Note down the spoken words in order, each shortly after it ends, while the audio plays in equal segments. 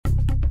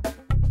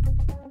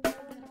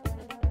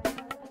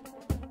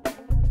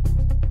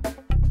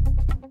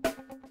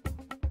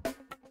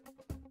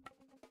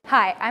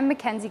Hi, I'm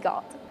Mackenzie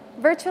Gault.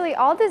 Virtually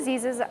all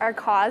diseases are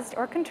caused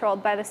or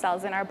controlled by the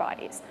cells in our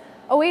bodies.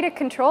 A way to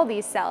control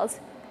these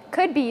cells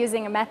could be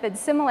using a method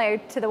similar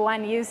to the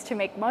one used to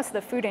make most of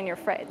the food in your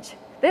fridge.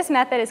 This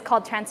method is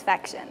called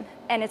transfection,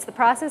 and it's the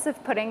process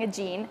of putting a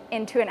gene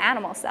into an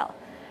animal cell.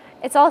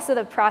 It's also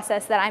the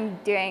process that I'm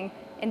doing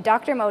in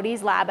Dr.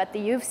 Modi's lab at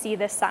the U of C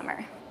this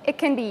summer. It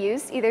can be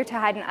used either to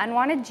hide an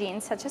unwanted gene,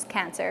 such as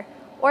cancer,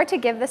 or to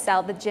give the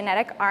cell the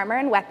genetic armor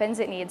and weapons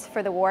it needs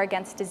for the war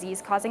against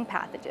disease-causing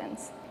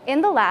pathogens.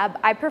 In the lab,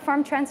 I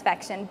perform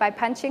transfection by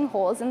punching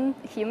holes in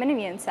human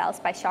immune cells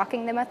by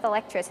shocking them with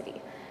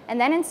electricity, and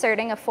then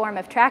inserting a form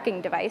of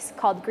tracking device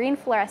called green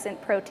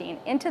fluorescent protein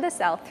into the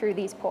cell through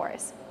these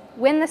pores.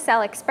 When the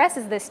cell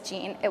expresses this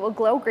gene, it will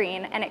glow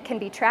green and it can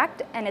be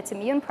tracked, and its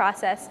immune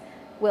process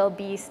will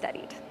be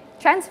studied.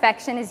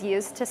 Transfection is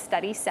used to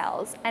study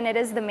cells, and it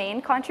is the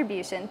main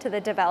contribution to the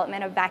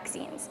development of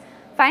vaccines.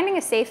 Finding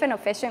a safe and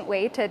efficient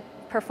way to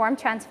perform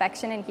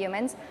transfection in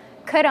humans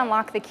could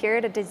unlock the cure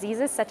to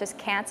diseases such as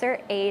cancer,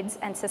 AIDS,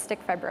 and cystic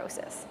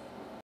fibrosis.